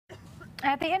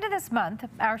At the end of this month,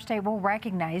 our state will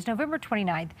recognize November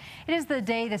 29th. It is the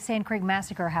day the Sand Creek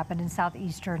Massacre happened in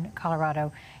southeastern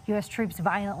Colorado. U.S. troops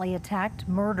violently attacked,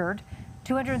 murdered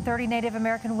 230 Native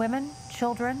American women,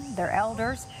 children, their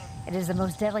elders. It is the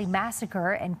most deadly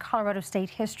massacre in Colorado state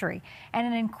history, and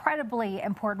an incredibly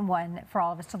important one for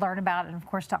all of us to learn about and, of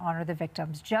course, to honor the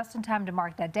victims. Just in time to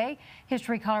mark that day,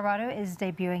 History Colorado is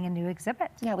debuting a new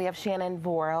exhibit. Yeah, we have Shannon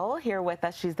Vorel here with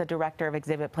us. She's the director of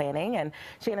exhibit planning. And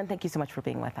Shannon, thank you so much for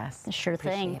being with us. Sure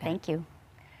thing. Thank you.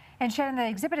 And Shannon, the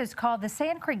exhibit is called The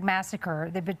Sand Creek Massacre,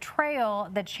 the betrayal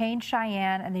that changed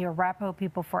Cheyenne and the Arapaho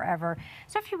people forever.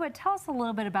 So if you would, tell us a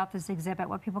little bit about this exhibit,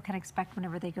 what people can expect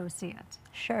whenever they go see it.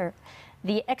 Sure.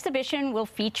 The exhibition will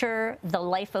feature the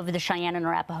life of the Cheyenne and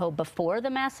Arapaho before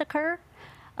the massacre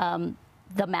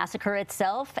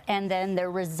itself, and then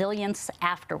their resilience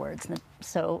afterwards.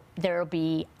 So there will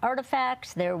be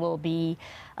artifacts, there will be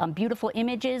beautiful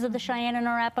images of the Cheyenne and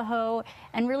Arapaho,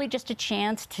 and really just a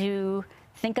chance to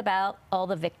think about all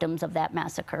the victims of that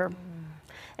massacre.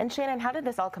 And Shannon, how did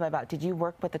this all come about? Did you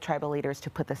work with the tribal leaders to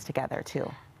put this together too?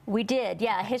 We did,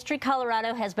 yeah. History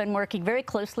Colorado has been working very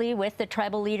closely with the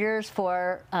tribal leaders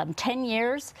for 10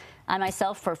 years. I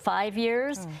myself for 5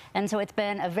 years. And so it's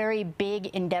been a very big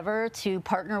endeavor to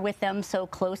partner with them so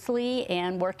closely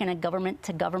and work in a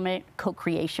government-to-government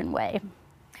co-creation way.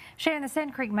 Shannon, the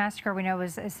Sand Creek Massacre we know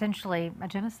was essentially a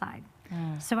genocide.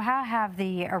 So how have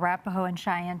the Arapaho and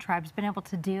Cheyenne tribes been able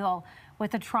to deal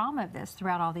with the trauma of this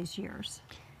throughout all these years?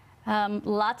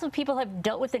 Lots of people have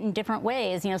dealt with it in different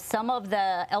ways. You know, some of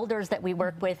the elders that we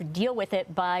work with deal with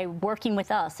it by working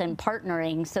with us and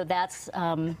partnering. So that's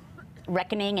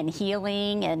reckoning and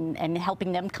healing and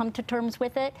helping them come to terms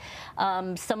with it.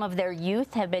 Some of their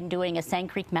youth have been doing a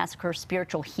Sand Creek Massacre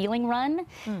spiritual healing run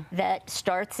that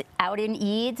starts out in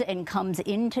Eads and comes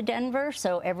into Denver.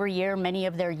 So every year, many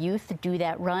of their youth do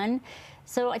that run.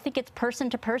 So I think it's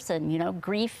person to person. You know,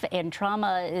 grief and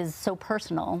trauma is so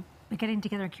personal. But getting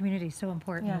together in community is so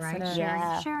important, yes,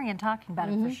 right? Sharing and talking about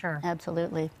it for sure.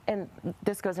 Absolutely. And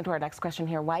this goes into our next question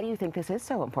here. Why do you think this is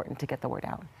so important to get the word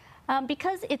out?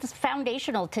 Because it's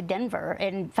foundational to Denver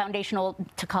and foundational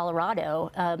to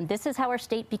Colorado. This is how our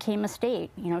state became a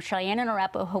state. You know, Cheyenne and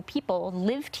Arapaho people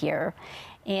lived here,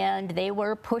 and they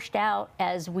were pushed out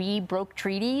as we broke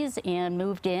treaties and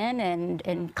moved in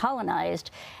and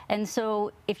colonized. And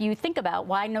so if you think about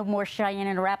why no more Cheyenne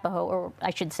and Arapaho, or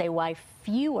I should say why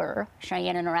fewer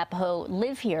Cheyenne and Arapaho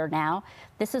live here now,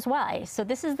 this is why. So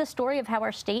this is the story of how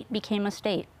our state became a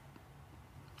state.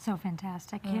 So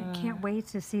fantastic. Can't wait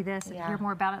to see this, hear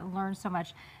more about it, and learn so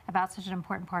much about such an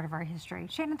important part of our history.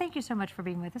 Shannon, thank you so much for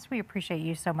being with us. We appreciate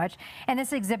you so much. And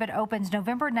this exhibit opens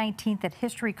November 19th at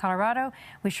History Colorado.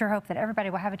 We sure hope that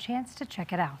everybody will have a chance to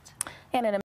check it out. And in